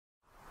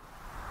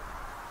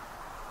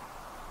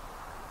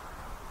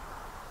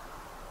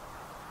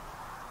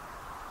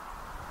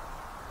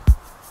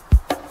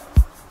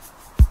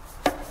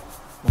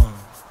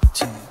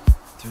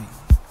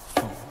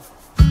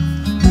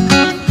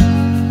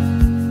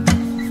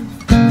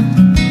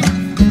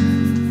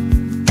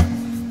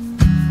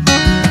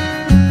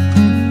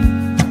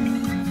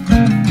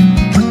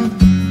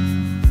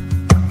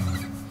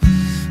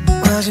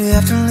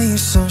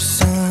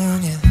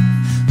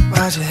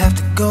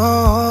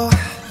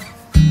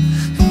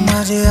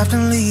Why'd you have to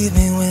leave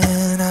me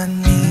when I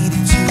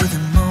needed you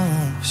the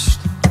most?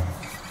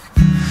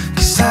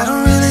 'Cause I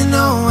don't really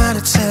know how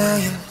to tell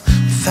you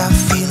without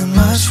feeling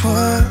much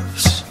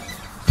worse.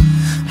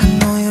 I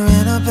know you're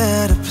in a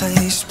better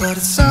place, but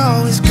it's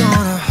always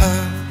gonna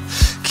hurt.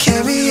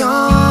 Carry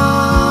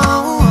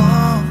on,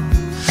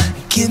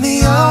 give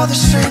me all the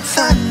strength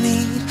I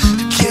need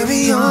to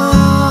carry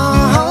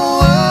on.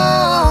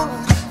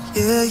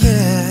 Yeah,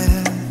 yeah.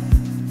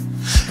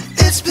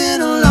 It's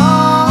been a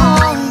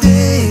long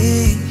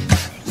day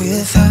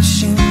without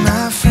you,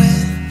 my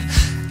friend,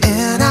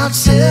 and I'll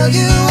tell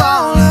you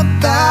all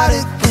about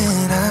it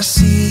when I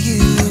see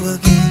you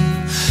again.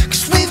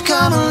 'Cause we've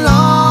come a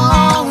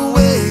long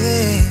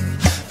way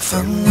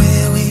from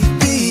where we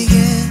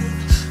began.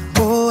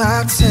 Oh,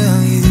 I'll tell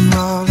you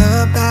all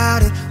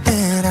about it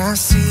when I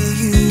see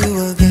you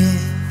again.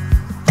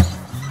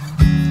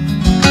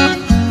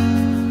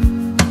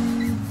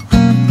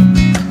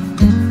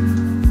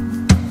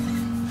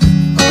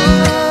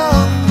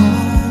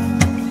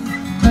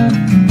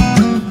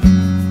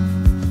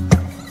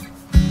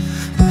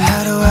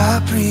 How do I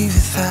breathe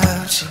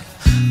without you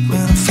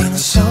when I'm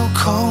feeling so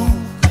cold?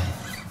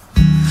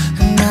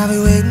 And I'll be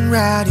waiting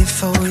right here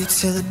for you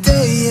till the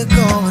day you're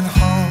going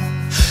home.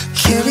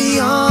 Carry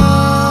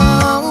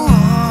on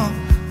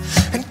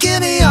and give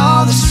me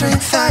all the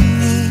strength I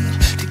need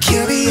to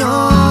carry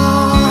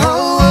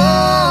on.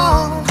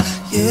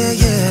 Yeah,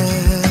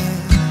 yeah.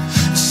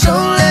 So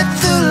let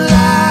the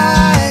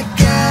light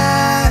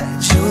guide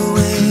your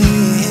way.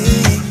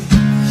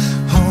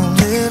 Hold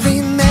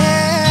every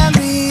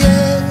memory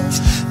as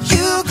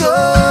you go,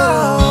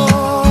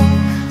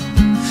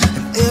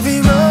 and every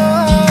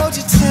road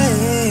you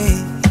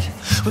take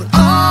will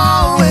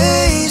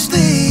always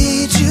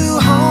lead you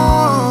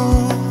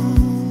home.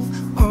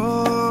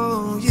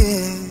 Oh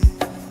yeah.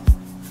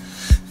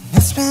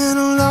 It's been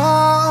a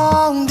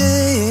long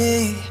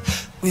day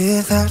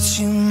without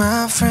you,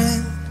 my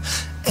friend,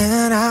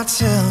 and I'll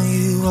tell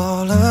you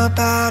all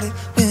about it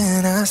when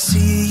I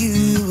see you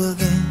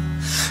again.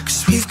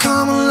 'Cause we've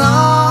come a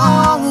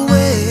long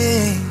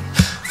way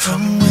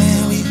from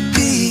where we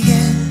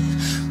began.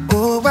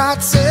 Oh,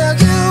 I'll tell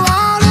you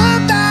all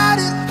about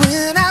it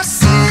when I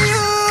see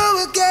you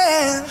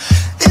again.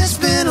 It's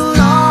been a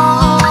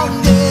long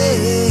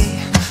day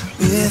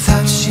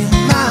without you,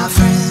 my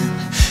friend,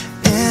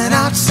 and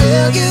I'll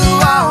tell you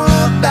all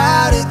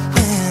about it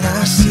when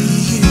I see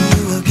you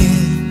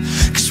again.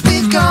 'Cause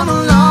we've come a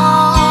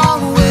long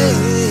way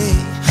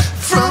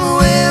from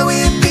where we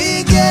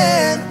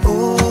began.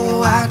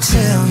 Oh, I'll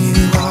tell you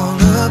all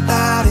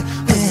about it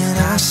when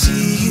I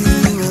see you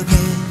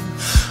again.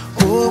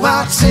 Oh,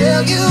 I'll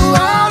tell you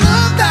all